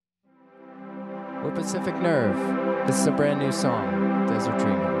We're Pacific Nerve. This is a brand new song, Desert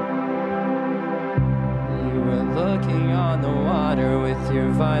Dreaming. You were looking on the water with your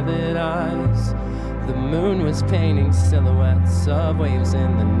violet eyes. The moon was painting silhouettes of waves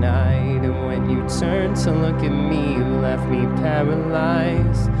in the night. And when you turned to look at me, you left me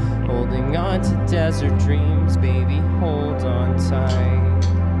paralyzed. Holding on to desert dreams, baby, hold on tight.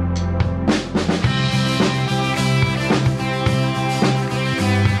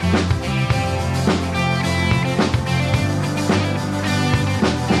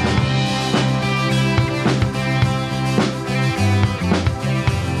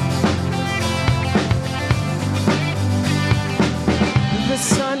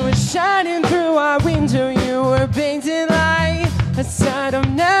 Shining through our window, you were painted light. I said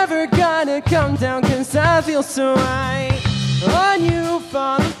I'm never gonna come down, cause I feel so right. On you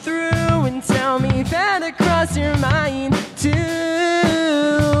follow through and tell me that it crossed your mind too.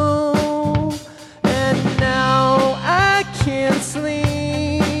 And now I can't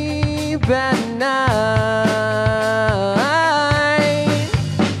sleep at night.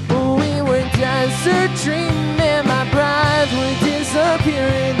 We were desert dreaming, my breath would disappear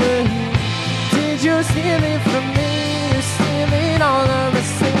in the heat. Did you steal it from me? You're stealing all of my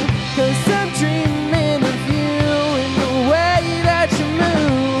sleep. Cause I'm dreaming of you in the way that you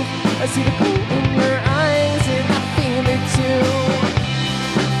move. I see the glow in your eyes and I feel it too.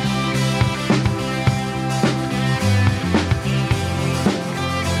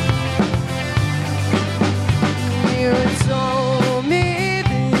 You told me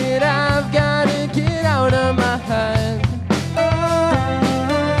that I've gotta get out of my head.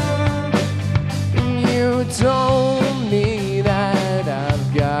 You told me that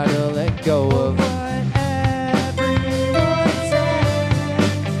I've gotta let go of whatever you said.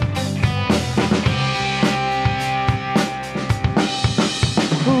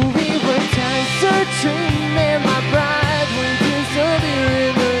 We were desert dreaming, my bride would disappear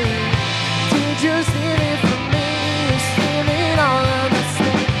in the heat. Did you steal it from me? You're stealing all of my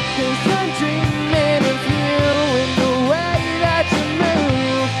sleep. Cause I'm dreaming of you in the way that you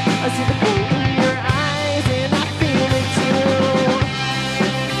move. I see the glow in your eyes and I feel it too.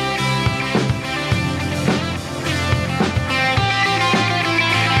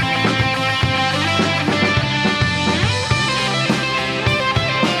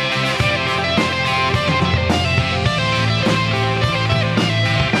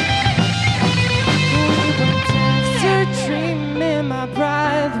 Desert dreaming, my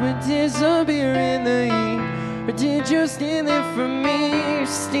breath would disappear in the heat. Or did you steal it from me? You're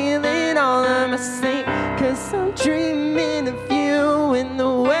stealing all of my sleep. Cause I'm dreaming of you in the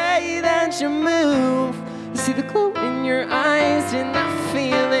way that you move. You see the glow in your eyes and I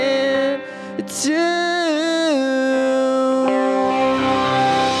feel it too.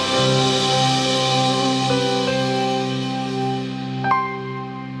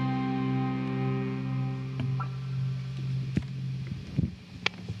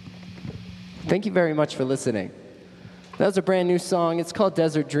 Thank you very much for listening. That was a brand new song. It's called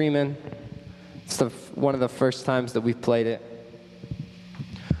Desert Dreamin'. It's one of the first times that we've played it.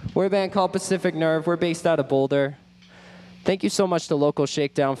 We're a band called Pacific Nerve. We're based out of Boulder. Thank you so much to local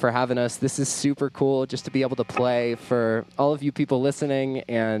Shakedown for having us. This is super cool just to be able to play for all of you people listening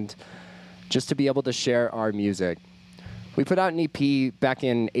and just to be able to share our music. We put out an EP back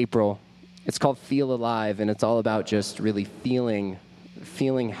in April. It's called Feel Alive, and it's all about just really feeling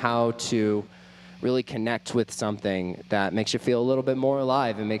how to really connect with something that makes you feel a little bit more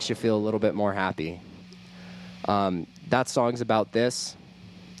alive and makes you feel a little bit more happy. That song's about this,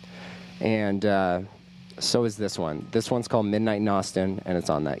 and so is this one. This one's called Midnight in Austin, and it's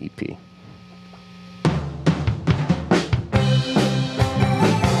on that EP.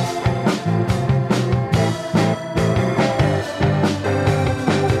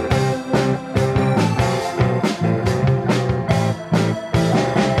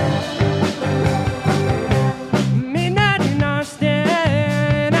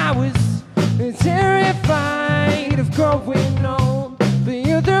 Growing old, but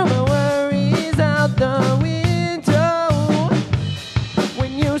you threw my worries out the window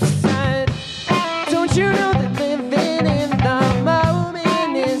when you said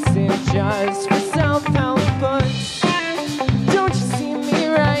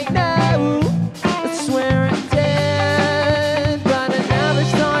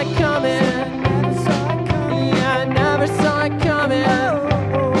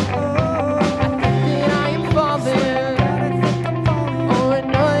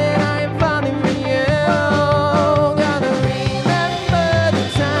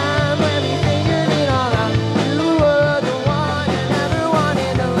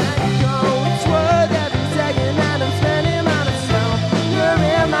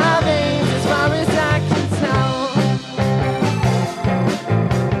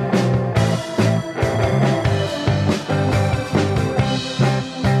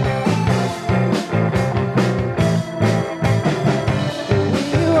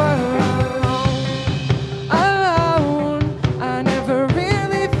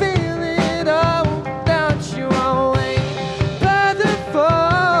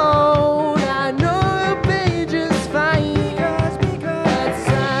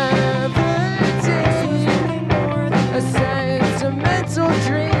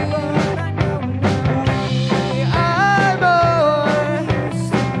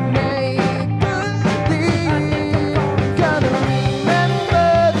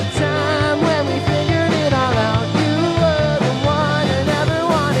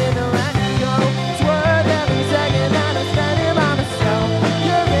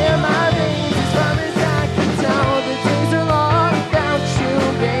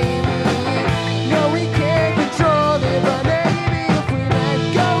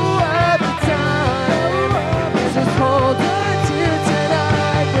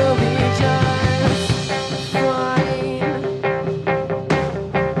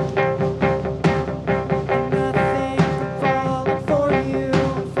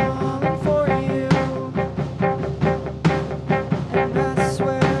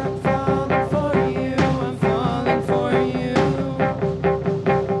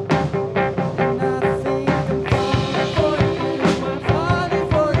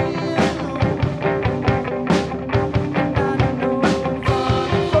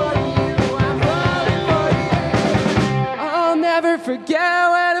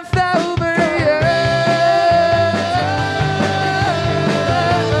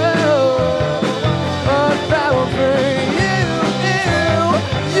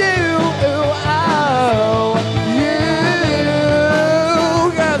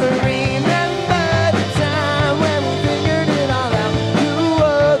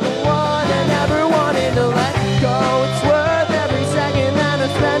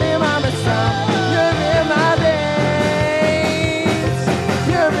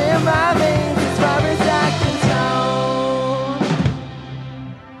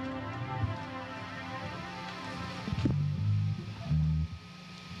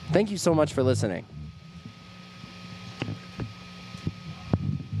Thank you so much for listening.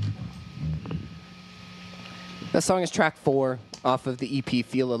 That song is track 4 off of the EP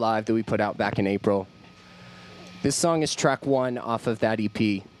Feel Alive that we put out back in April. This song is track 1 off of that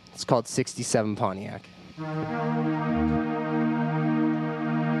EP. It's called 67 Pontiac.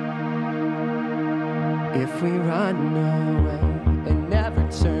 If we run away and never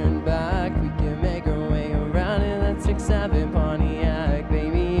turn back, we can make our way around in that 67 Pontiac.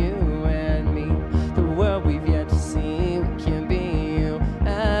 Baby, you and me, the world we've yet to see, we can be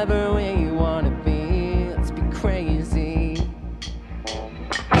whoever we want to be. Let's be crazy.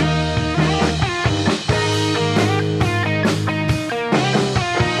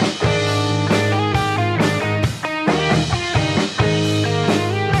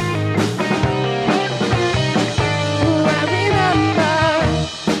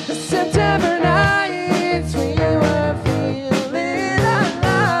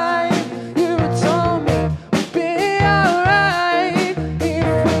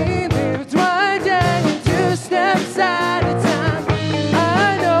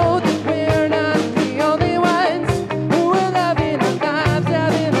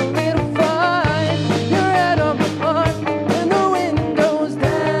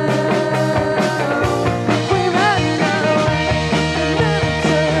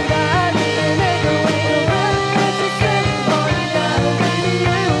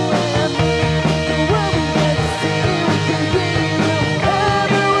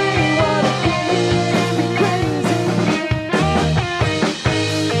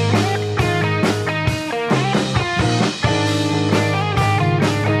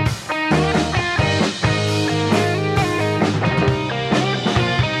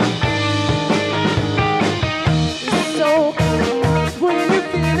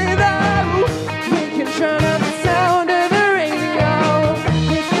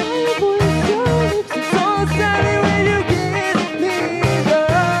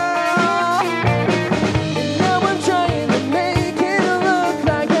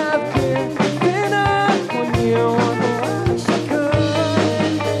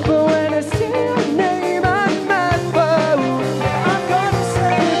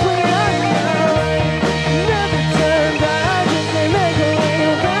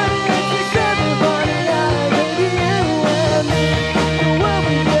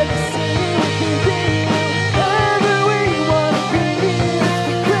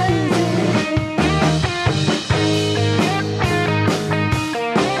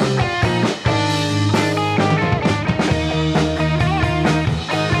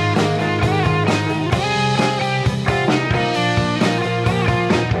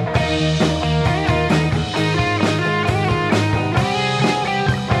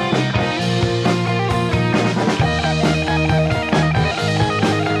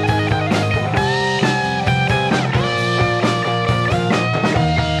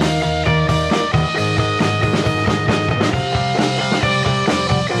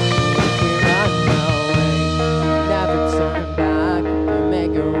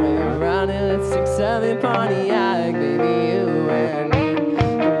 Pontiac, baby, you and me.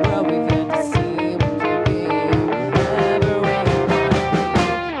 The world we've yet to see, we can be whoever we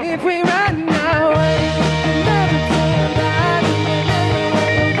want. If we run away, never turn back.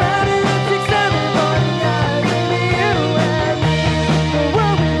 Around in the 67 Pontiac, baby, you and me. The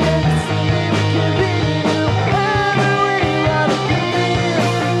world we've yet to see, we can be whoever we want to be.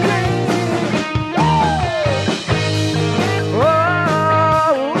 Crazy. Oh.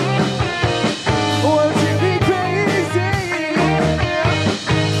 Won't you be crazy with me?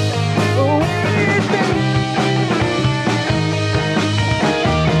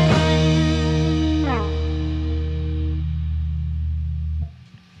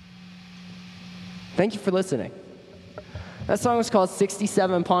 Thank you for listening. That song was called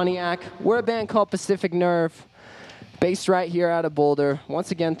 67 Pontiac. We're a band called Pacific Nerve, based right here out of Boulder. Once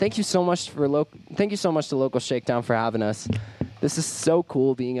again, thank you so much to local Shakedown for having us. This is so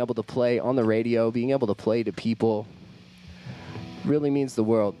cool, being able to play on the radio, being able to play to people. Really means the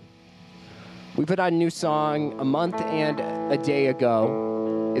world. We put out a new song a month and a day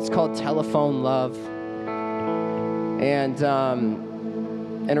ago. It's called Telephone Love.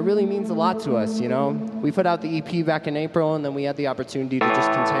 And it really means a lot to us, you know? We put out the EP back in April, and then we had the opportunity to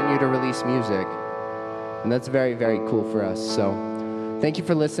just continue to release music. And that's very, very cool for us. So thank you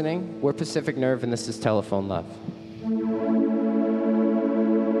for listening. We're Pacific Nerve, and this is Telephone Love.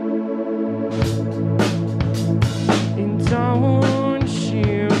 And don't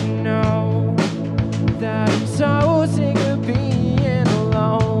you know that I'm so sick of being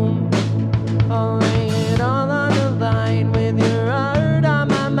alone? I'll lay it all on the line with your heart on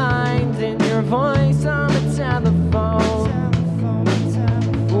my mind.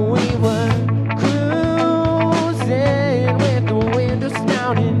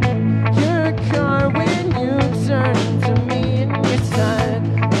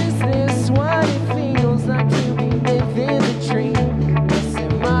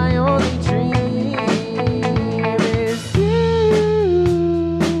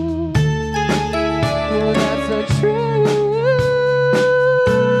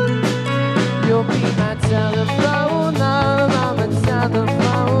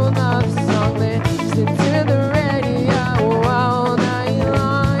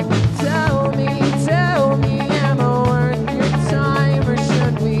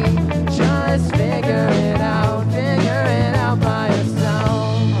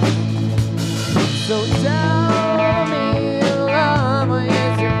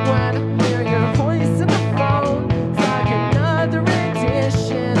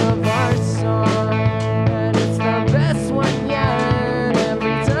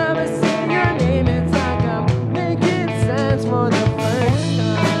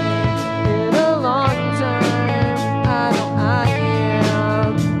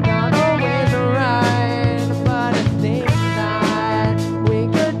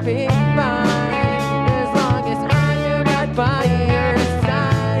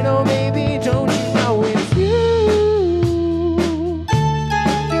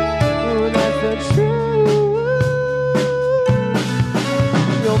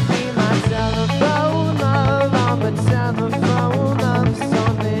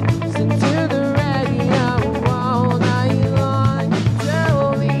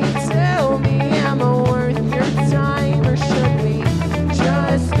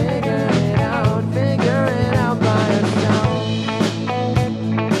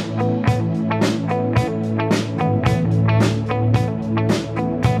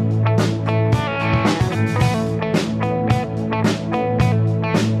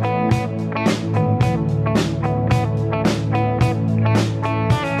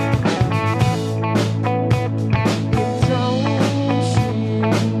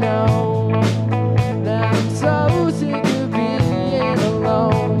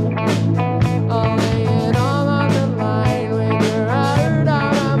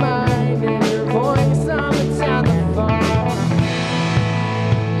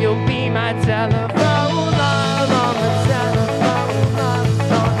 You'll be my telephone love on the telephone love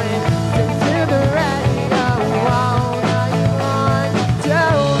song. Listen to the radio all night long.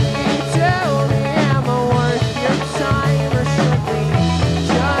 Tell me, am I worth your time or should we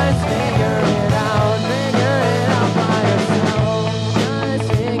just figure it out by yourself? Just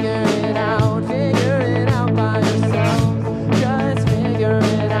figure it out by yourself. Just figure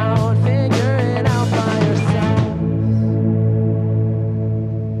it out by yourself.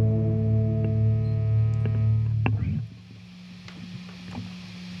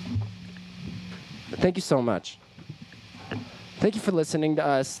 Thank you so much. Thank you for listening to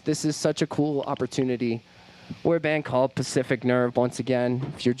us. This is such a cool opportunity. We're a band called Pacific Nerve. Once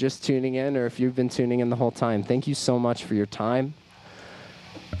again, if you're just tuning in or if you've been tuning in the whole time, thank you so much for your time.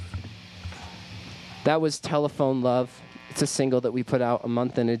 That was Telephone Love. It's a single that we put out a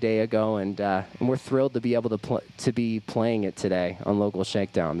month and a day ago, and we're thrilled to be able to be playing it today on local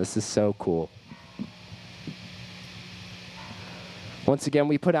Shakedown. This is so cool. Once again,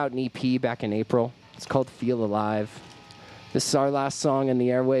 we put out an EP back in April. It's called Feel Alive. This is our last song in the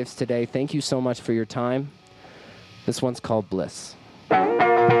airwaves today. Thank you so much for your time. This one's called Bliss.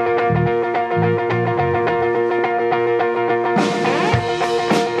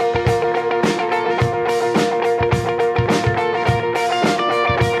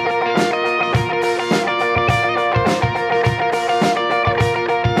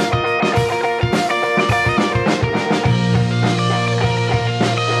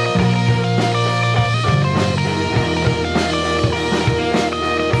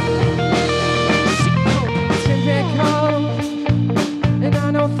 And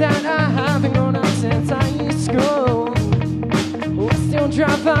I know that I haven't grown up since I used to school. We still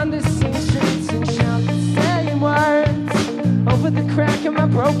drive on the same streets and shout the same words over the crack of my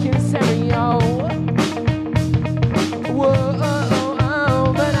broken stereo.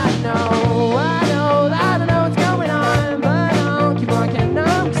 Whoa, but I don't know what's going on, but I'll keep walking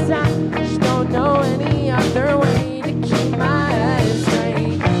on 'cause I just don't know any other way to keep my head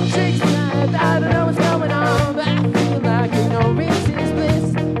straight. She said, I don't know what's going on, but I feel like ignorance is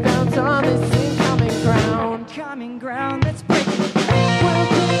bliss. Found on this common ground that's breaking. We'll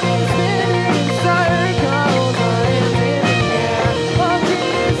keep spinning in circles, our hands in the air. We'll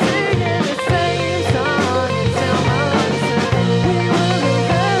keep singing the same song until my lungs turn. We will be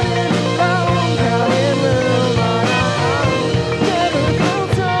living alone, crowded room on our own. Never felt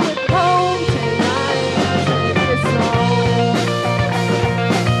so at home tonight. Take it slow.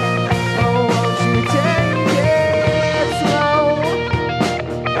 Oh, won't you take it slow?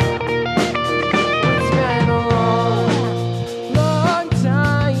 It's been a long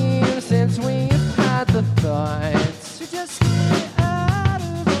time since we've had the thoughts to just get out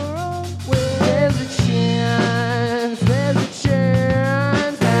of our own way. There's a chance that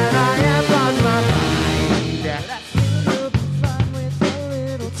I have lost my mind. But I think we'll be fine with a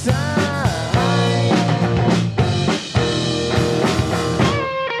little time.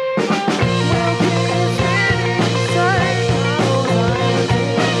 We'll keep spinning circles, our hands in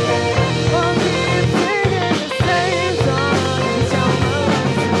the air. We'll keep singing the same song until my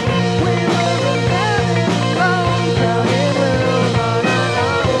lungs turn. We will be living alone, crowded room on our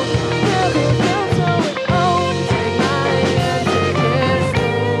own. Never felt so at home. Take my hand, take it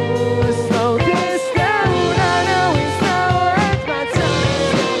slow this down. I know it's not worth my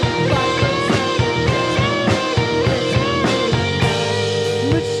time,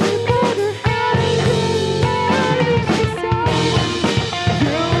 but she put her hand in mine and she said,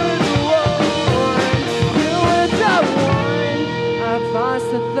 you were the one. I've lost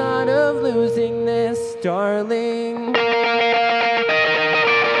the thought of losing this, darling.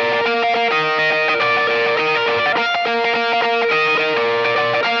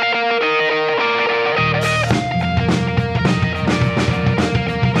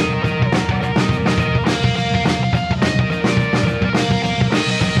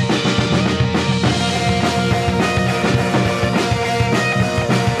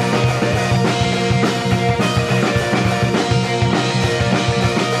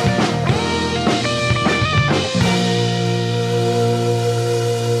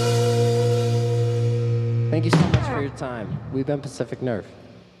 Thank you so much for your time. We've been Pacific Nerve.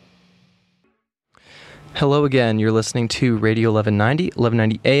 Hello again. You're listening to Radio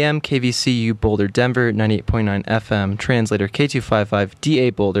 1190 AM, KVCU Boulder, Denver, 98.9 FM, translator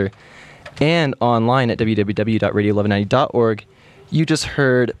K255DA Boulder, and online at www.radio1190.org. You just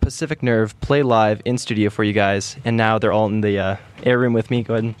heard Pacific Nerve play live in studio for you guys, and now they're all in the air room with me.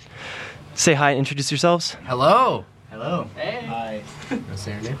 Go ahead and say hi and introduce yourselves. Hello. Hello. Hey. Hi. What's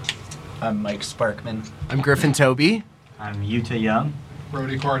your name? I'm Mike Sparkman. I'm Griffin Toby. I'm Yuta Young.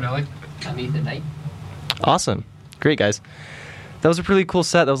 Brody Coronelli. I'm Ethan Knight. Awesome. Great, guys. That was a really cool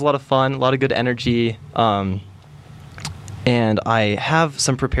set. That was a lot of fun, a lot of good energy. And I have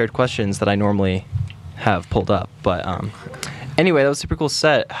some prepared questions that I normally have pulled up. But anyway, that was a super cool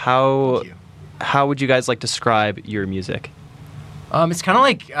set. How would you guys like describe your music? It's kind of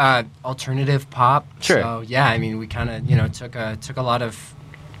like alternative pop. Sure. So yeah, I mean, we kind of took a lot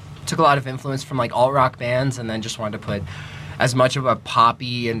of influence from like alt rock bands, and then just wanted to put as much of a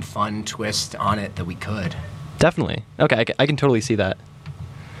poppy and fun twist on it that we could. Definitely. Okay, I can totally see that.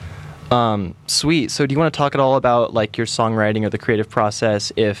 Sweet. So do you want to talk at all about like your songwriting or the creative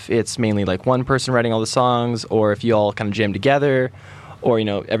process, if it's mainly like one person writing all the songs, or if you all kind of jam together, or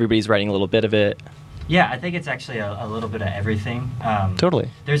everybody's writing a little bit of it? Yeah, I think it's actually a little bit of everything. Totally.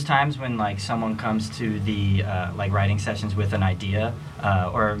 There's times when like someone comes to the like writing sessions with an idea,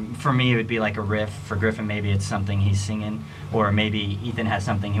 or for me it would be like a riff. For Griffin, maybe it's something he's singing, or maybe Ethan has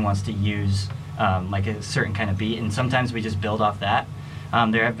something he wants to use, like a certain kind of beat, and sometimes we just build off that.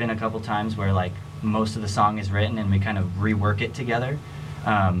 There have been a couple times where like most of the song is written and we kind of rework it together.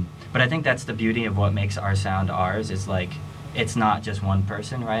 But I think that's the beauty of what makes our sound ours, is like it's not just one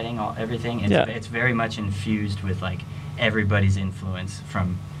person writing everything. It's very much infused with like everybody's influence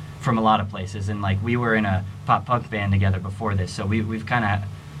from a lot of places. And like we were in a pop punk band together before this, so we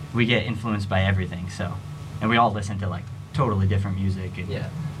get influenced by everything. So, and we all listen to like totally different music and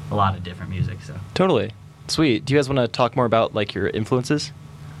a lot of different music. So Totally. Sweet. Do you guys want to talk more about like your influences?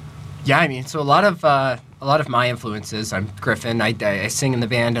 Yeah, I mean, so a lot of my influences. I'm Griffin. I sing in the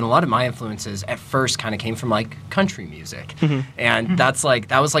band, and a lot of my influences at first kind of came from like country music, and that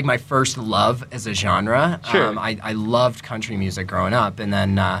was like my first love as a genre. Sure. I loved country music growing up, and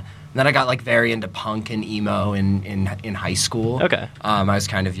then I got like very into punk and emo in high school. Okay. I was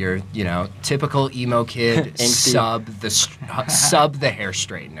kind of your typical emo kid, sub the hair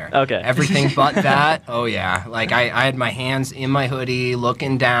straightener. Okay. Everything but that. Oh yeah, like I had my hands in my hoodie,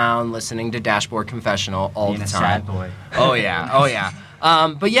 looking down, listening to Dashboard Confessional all being the a time. sad boy. Oh yeah.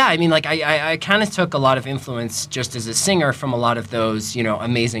 But yeah, I mean, like I kind of took a lot of influence just as a singer from a lot of those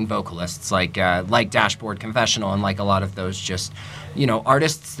amazing vocalists like Dashboard Confessional, and like a lot of those just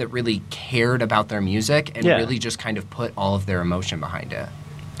artists that really cared about their music and really just kind of put all of their emotion behind it.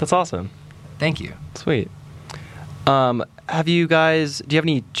 That's awesome. Thank you. Sweet. Do you have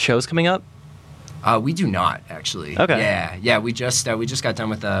any shows coming up? We do not, actually. Okay. Yeah. We just got done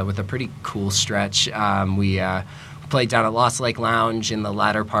with a pretty cool stretch. We played down at Lost Lake Lounge in the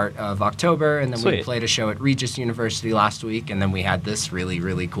latter part of October, and then Sweet. we played a show at Regis University last week, and then we had this really,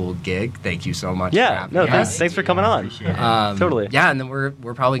 really cool gig. Thank you so much. Yeah. for No. having us. Thanks for coming on. Appreciate it. Totally. Yeah, and then we're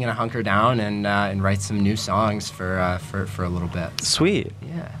probably gonna hunker down and write some new songs for a little bit. Sweet.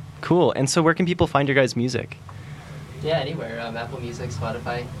 Yeah. Cool. And so, where can people find your guys' music? Yeah, anywhere. Apple Music,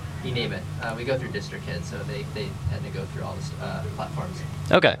 Spotify, you name it. We go through DistroKid, so they had to go through all the platforms.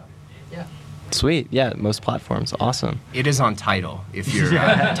 Okay. Yeah. Sweet. Yeah. Most platforms. Awesome. It is on Tidal if you're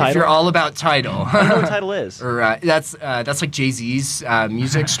Tidal? if you're all about Tidal. I don't know what title is. Or that's like Jay-Z's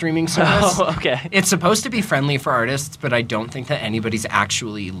music streaming service. Oh, okay. It's supposed to be friendly for artists, but I don't think that anybody's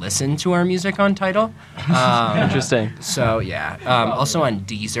actually listened to our music on Tidal. Interesting. So yeah. Also on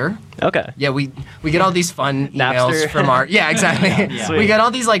Deezer. Okay. Yeah, we get all these fun emails Napster. from our exactly. Sweet. We get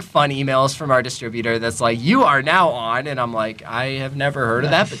all these like fun emails from our distributor that's like, you are now on, and I'm like, I have never heard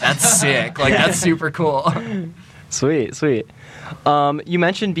of that, but that's sick. Like that's super cool. Sweet. You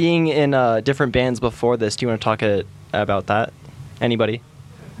mentioned being in different bands before this. Do you want to talk about that? Anybody?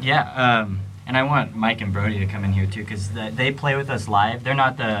 Yeah, and I want Mike and Brody to come in here too, because they play with us live. They're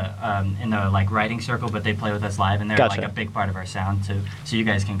not in the like writing circle, but they play with us live, and they're Gotcha. like a big part of our sound too. So you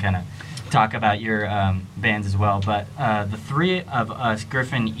guys can kind of talk about your bands as well. But the three of us,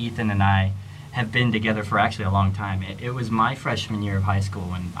 Griffin, Ethan, and I, have been together for actually a long time. It was my freshman year of high school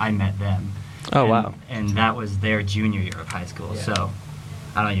when I met them. Oh, and, wow. And that was their junior year of high school. Yeah. So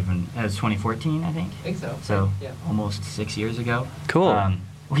it was 2014, I think. I think so. So Yeah. almost 6 years ago. Cool.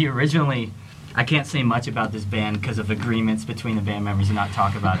 We originally, I can't say much about this band because of agreements between the band members to not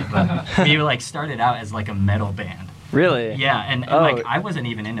talk about it, but we like started out as like a metal band. Really? Yeah, and Oh. like I wasn't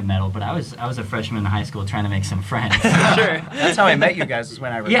even into metal, but I was a freshman in high school trying to make some friends. Sure. That's how I met you guys, is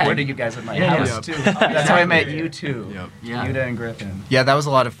when I Yeah. recorded you guys at my Yeah, house, yeah. too. That's how I met you, too. Yeah. Yuta and Griffin. Yeah, that was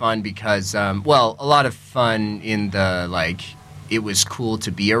a lot of fun because, a lot of fun in the, like, it was cool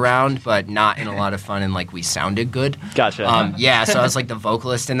to be around, but not in a lot of fun and, like, we sounded good. Gotcha. Yeah, so I was, like, the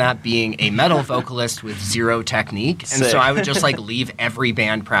vocalist in that, being a metal vocalist with zero technique. And Sick. so I would just, like, leave every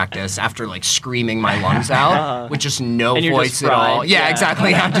band practice after, like, screaming my lungs out with just no And you're voice just at all. fried. Yeah, Yeah.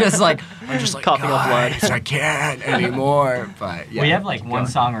 exactly. I'm just like, I'm just like, Coughing up blood. guys, I can't anymore. But yeah, We have like keep one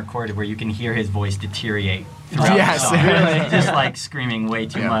going. song recorded where you can hear his voice deteriorate throughout Yes. the song. Really? Just like screaming way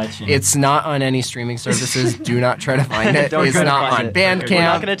too Yeah. much. And It's not on any streaming services. Do not try to find it. Don't It's try to not find on it. Bandcamp. We're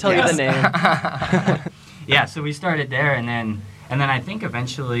not going to tell you the name. yeah, so we started there, and then I think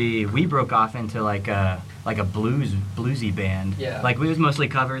eventually we broke off into like a bluesy band. Yeah. Like, we was mostly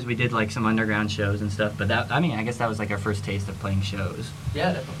covers. We did like some underground shows and stuff, but that, I mean, I guess that was like our first taste of playing shows.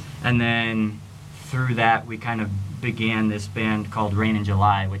 Yeah, definitely. And then through that, we kind of began this band called Rain in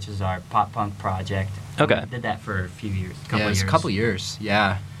July, which is our pop punk project. Okay. We did that for a few years, Yeah, it's a couple years.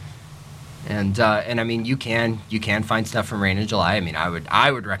 Yeah. And I mean, you can find stuff from Rain in July. I mean,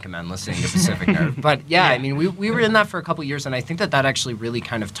 I would recommend listening to Pacific Nerve. But yeah, I mean, we were in that for a couple years, and I think that actually really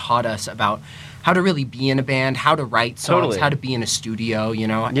kind of taught us about how to really be in a band, how to write songs, Totally. how to be in a studio, you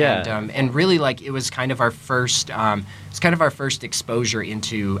know. Yeah. And really, like, it was kind of our first exposure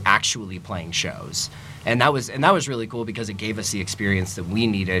into actually playing shows. And that was really cool because it gave us the experience that we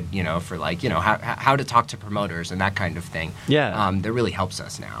needed, you know, for like, you know, how to talk to promoters and that kind of thing. Yeah. That really helps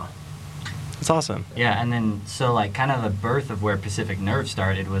us now. It's awesome. Yeah, and then so like kind of the birth of where Pacific Nerve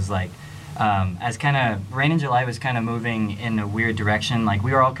started was like as kind of Rain in July was kind of moving in a weird direction. Like,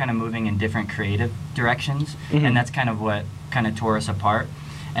 we were all kind of moving in different creative directions, Mhm. and that's kind of what kind of tore us apart.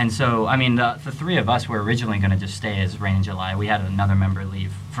 And so, I mean, the three of us were originally going to just stay as Rain in July. We had another member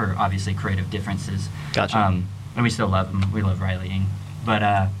leave for obviously creative differences. Gotcha. And we still love him. We love Riley Ng.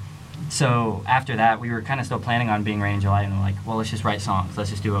 But so after that, we were kind of still planning on being Rain in July, and we're like, well, let's just write songs.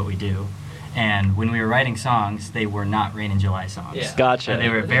 Let's just do what we do. And when we were writing songs, they were not Rain in July songs. Yeah. Gotcha. They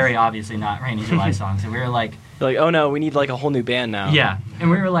were very obviously not Rain in July songs. And we were like, You're like, oh no, we need like a whole new band now. yeah. And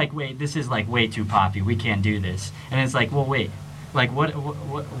we were like, wait, this is like way too poppy. We can't do this. And it's like, well, wait. Like, what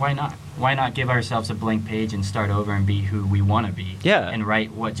why not? Why not give ourselves a blank page and start over and be who we want to be? Yeah. And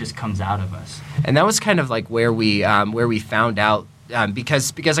write what just comes out of us. And that was kind of like where we found out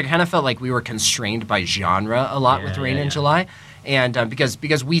because I kind of felt like we were constrained by genre a lot with Yeah, Rain yeah, in yeah. July, and because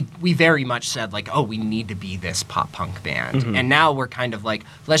we very much said like, oh, we need to be this pop punk band, Mhm. and now we're kind of like,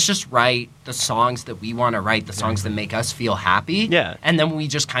 let's just write the songs that we want to write, the songs that make us feel happy, Yeah. and then we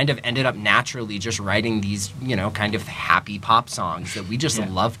just kind of ended up naturally just writing these, you know, kind of happy pop songs that we just Yeah.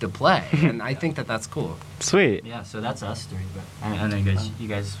 love to play, and I think that that's cool. Sweet. Yeah, so that's us three. But I don't know, you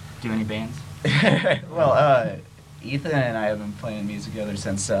guys do any bands? Well, Ethan and I have been playing music together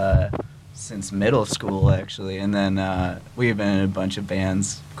since middle school, actually, and then we've been in a bunch of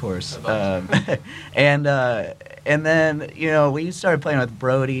bands, of course. And then, you know, we started playing with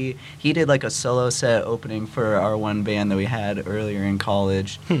Brody. He did like a solo set opening for our one band that we had earlier in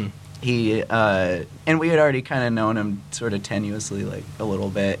college. He and we had already kind of known him sort of tenuously, like a little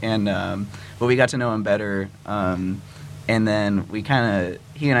bit, and but we got to know him better. And then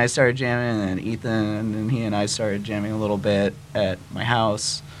he and I started jamming, and then Ethan and he and I started jamming a little bit at my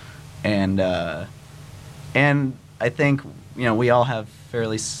house, and I think, you know, we all have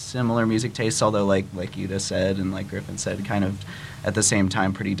fairly similar music tastes, although like Yuta said and like Griffin said, kind of at the same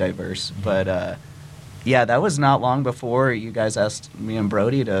time pretty diverse. But yeah, that was not long before you guys asked me and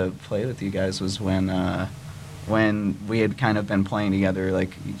Brody to play with you guys. Was when we had kind of been playing together,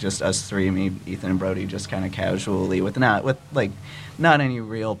 like just us three, me, Ethan, and Brody, just kind of casually with not any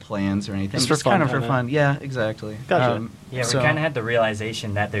real plans or anything. Just for fun, kind of for kinda. fun. Yeah, exactly. Gotcha. Yeah, so- we kind of had the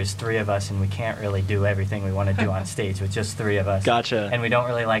realization that there's three of us and we can't really do everything we want to do on stage with just three of us. Gotcha. And we don't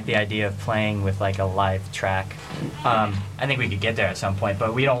really like the idea of playing with like a live track. I think we could get there at some point,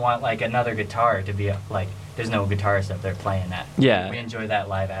 but we don't want like another guitar to be like, there's no guitarist up there playing that. Yeah. We enjoy that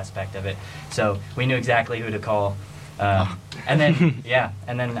live aspect of it. So we knew exactly who to call. And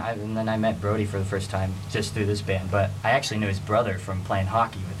then I met Brody for the first time just through this band, but I actually knew his brother from playing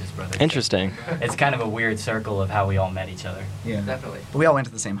hockey with his brother. Interesting. It's kind of a weird circle of how we all met each other. Yeah, Definitely. But we all went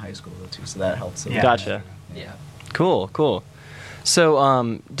to the same high school though too, so that helps. Yeah. Gotcha. Yeah. Cool.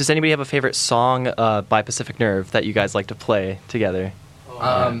 So, does anybody have a favorite song by Pacific Nerve that you guys like to play together?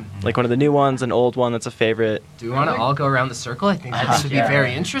 Like one of the new ones, an old one that's a favorite? Do we want to all go around the circle? I think this would be Yeah.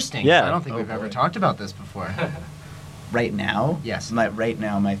 very interesting. Yeah. I don't think we've ever talked about this before. Right now, Yes.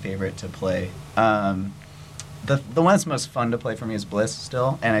 my favorite to play. The one that's most fun to play for me is Bliss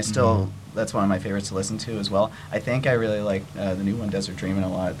still, and I still that's one of my favorites to listen to as well. I think I really like the new one, Desert Dreamin'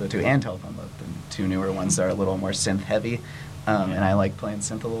 a lot, the two, and Telephone Love, the two newer ones that are a little more synth heavy, and I like playing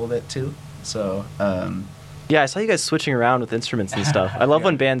synth a little bit too. So Yeah, I saw you guys switching around with instruments and stuff. I love Yeah.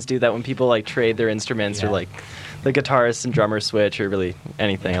 when bands do that, when people like trade their instruments or Yeah. like the guitarist and drummer switch or really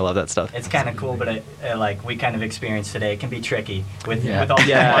anything. I love that stuff. It's kind of cool, but like we kind of experienced today, it can be tricky with all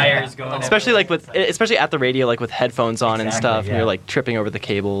the wires going. Especially especially at the radio, like with headphones on and stuff, yeah. and you're like tripping over the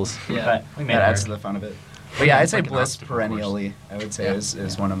cables. Yeah, but we made That it adds work. to the fun of it. But yeah, I'd say Like an Bliss obstacle course. perennially, I would say,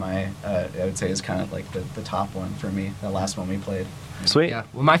 is one of my, I would say is kind of like the top one for me, the last one we played. Sweet. Yeah.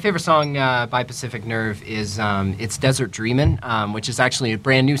 Well, my favorite song by Pacific Nerve is it's Desert Dreamin', which is actually a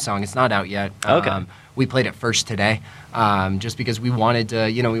brand new song. It's not out yet. Okay. We played it first today, just because we wanted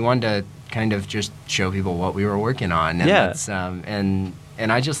to kind of just show people what we were working on. And Yeah. that's, and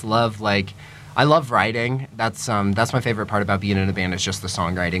I just love I love writing. That's my favorite part about being in a band is just the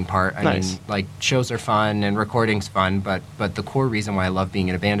songwriting part. I Nice. mean, like shows are fun and recording's fun, but the core reason why I love being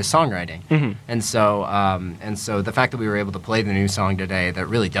in a band is songwriting. Mhm. And so the fact that we were able to play the new song today, that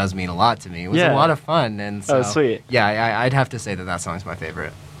really does mean a lot to me. It was Yeah. a lot of fun. And so, sweet. Yeah, I'd have to say that song's my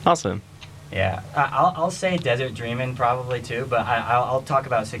favorite. Awesome. Yeah, I'll say Desert Dreamin' probably too, but I'll talk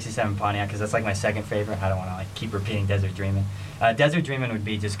about 67 Pontiac because that's like my second favorite. I don't want to like keep repeating Desert Dreamin'. Desert Dreamin' would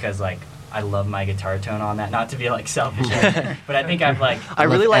be just because like I love my guitar tone on that. Not to be like selfish, but I think I've like I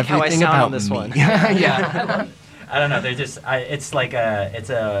really love like how I everything sound about on this me. one. Yeah. I don't know. They're just it's like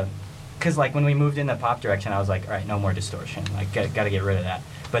because like when we moved in the pop direction, I was like, all right, no more distortion. Like got to get rid of that.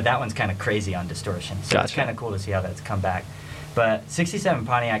 But that one's kind of crazy on distortion, so it's Gotcha. kind of cool to see how that's come back. But 67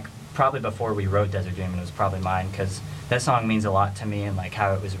 Pontiac, probably before we wrote Desert Dreamin', was probably mine because that song means a lot to me and like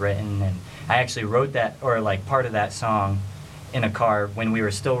how it was written. And I actually wrote that or like part of that song in a car when we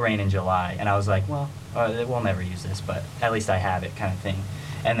were still Rain in July, and I was like, well, we'll never use this, but at least I have it, kind of thing.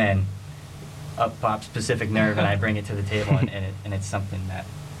 And then up pops Pacific Nerve, and I bring it to the table, and it's something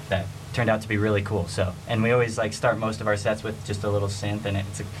that turned out to be really cool. So, and we always like start most of our sets with just a little synth, and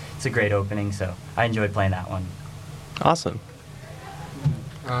it's a great opening. So I enjoyed playing that one. Awesome.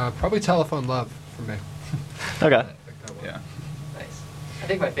 Probably Telephone Love for me. Okay. Yeah. Nice. I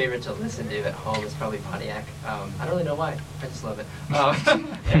think my favorite to listen to at home is probably Pontiac. I don't really know why. I just love it.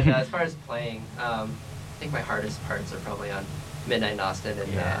 And as far as playing, I think my hardest parts are probably on Midnight in Austin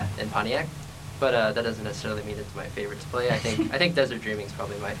and Pontiac. But that doesn't necessarily mean it's my favorite to play. I think Desert Dreaming is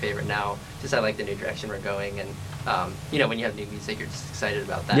probably my favorite now. Just I like the new direction we're going, and when you have new music, you're just excited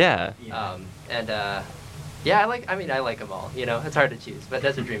about that. Yeah. I like them all. It's hard to choose, but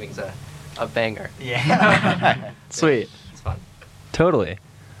Desert Dreaming's a banger. Yeah. Sweet. It's fun. Totally.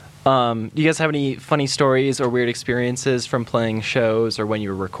 Do you guys have any funny stories or weird experiences from playing shows or when you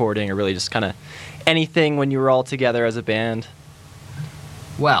were recording or really just kind of anything when you were all together as a band?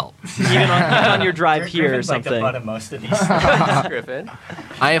 Well, Even on your drive here or Griffin's like the something. butt of most of these. Griffin.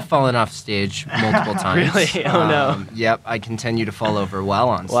 I have fallen off stage multiple times. Really? Oh, no. Yep, I continue to fall over well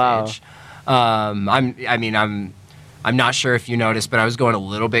on Wow. stage. I'm not sure if you noticed, but I was going a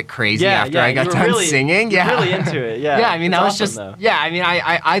little bit crazy after I got you were done really, singing. You're Yeah, really into it. Yeah. Yeah, I mean, It's that was awesome, just, though. yeah, I mean,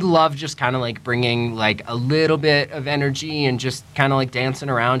 I love just kind of like bringing like a little bit of energy and just kind of like dancing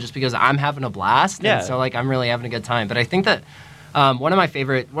around just because I'm having a blast. Yeah. And so like I'm really having a good time. But I think that one of my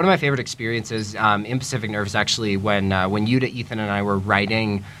favorite experiences in Pacific Nerve is actually when Yuta, Ethan, and I were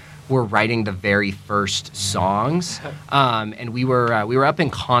writing the very first songs, and we were up in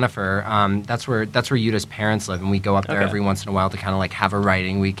Conifer. That's where Yuta's parents live, and we go up there Okay. every once in a while to kind of like have a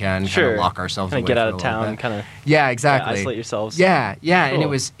writing weekend, kind Sure. of lock ourselves Kinda away get for out a of little town, bit. kind of Yeah, exactly. isolate yourselves. Yeah, and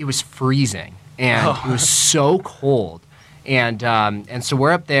Cool. it was freezing, and Oh. it was so cold, and so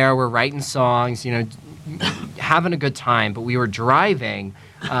we're up there, we're writing songs, having a good time. But we were driving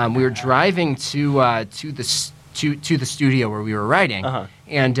to the studio where we were writing, Uh-huh.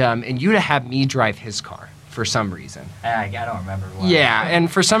 and Yuta had me drive his car for some reason. I don't remember why. Yeah, and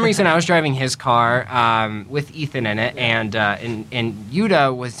for some reason I was driving his car with Ethan in it, and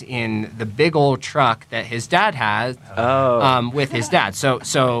Yuta was in the big old truck that his dad has with his dad.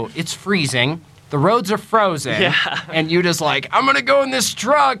 So it's freezing. The roads are frozen. Yeah. And Yuta's like, I'm going to go in this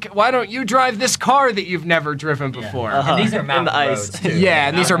truck. Why don't you drive this car that you've never driven before? And these are In mountain the ice. roads, too. Yeah,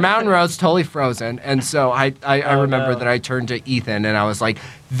 and these are mountain roads, totally frozen. And so I remember no. that I turned to Ethan and I was like,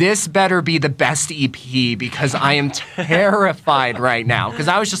 this better be the best EP because I am terrified right now. Because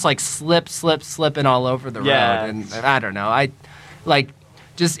I was just like slipping all over the Yeah. road. And I don't know.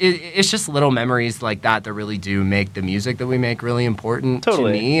 It's just little memories like that really do make the music that we make really important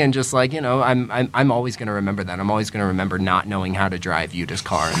Totally. to me. And just like, I'm always going to remember that. I'm always going to remember not knowing how to drive Yuta's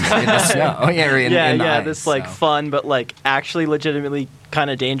car in the snow. In the ice, this like so. fun but like actually legitimately kind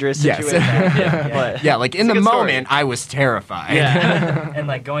of dangerous Yes. situation. Yeah. But Yeah, like in it's a the good story. moment, I was terrified. Yeah. And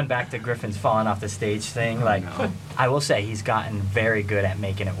like going back to Griffin's falling off the stage thing, like I will say he's gotten very good at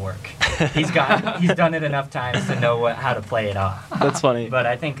making it work. He's done it enough times to know how to play it off. That's funny. But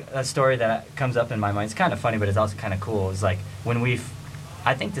I think a story that comes up in my mind, it's kind of funny, but it's also kind of cool, is like when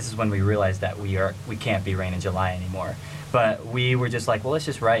I think this is when we realized that we can't be Rain in July anymore. But we were just like, well, let's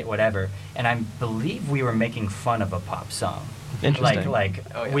just write whatever. And I believe we were making fun of a pop song. Interesting. Like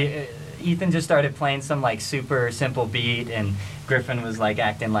Ethan just started playing some like super simple beat, and Griffin was like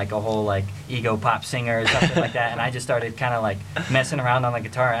acting like a whole like ego pop singer or something like that. And I just started kind of like messing around on the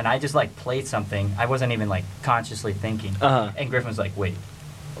guitar, and I just like played something. I wasn't even like consciously thinking. And Griffin was like, wait,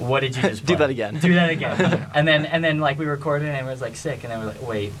 what did you just play? Do that again. Do that again. and then like we recorded and it was like sick, and then we're like,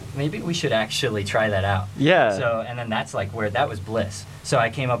 wait, maybe we should actually try that out. Yeah. So and then that's like where that was Bliss. So I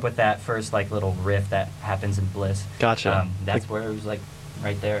came up with that first like little riff that happens in Bliss. Gotcha. That's where it was like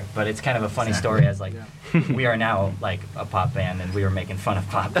right there. But it's kind of a funny story as like we are now like a pop band and we were making fun of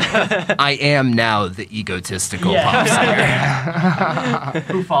pop bands. I am now the egotistical pop singer.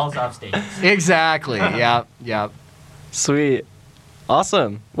 Who falls off stage. Exactly. Yep. Sweet.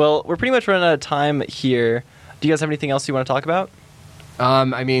 Awesome. Well, we're pretty much running out of time here. Do you guys have anything else you want to talk about?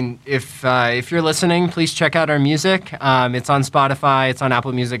 I mean, if you're listening, please check out our music. It's on Spotify. It's on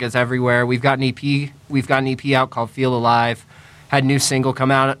Apple Music. It's everywhere. We've got an EP. We've got an EP out called Feel Alive. Had a new single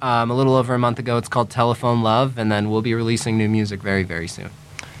come out a little over a month ago. It's called Telephone Love, and then we'll be releasing new music very, very soon.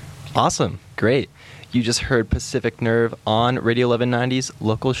 Awesome. Great. You just heard Pacific Nerve on Radio 1190's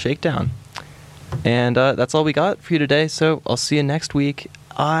Local Shakedown. And that's all we got for you today, so I'll see you next week.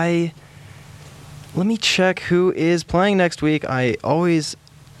 Let me check who is playing next week. I always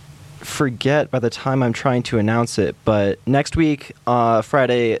forget by the time I'm trying to announce it, but next week,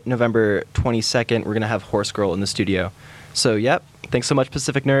 Friday, November 22nd, we're going to have Horse Girl in the studio. So, yep. Thanks so much,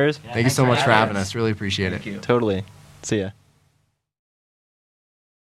 Pacific Nerves. Thank you so much for having us. Really appreciate it. Totally. See ya.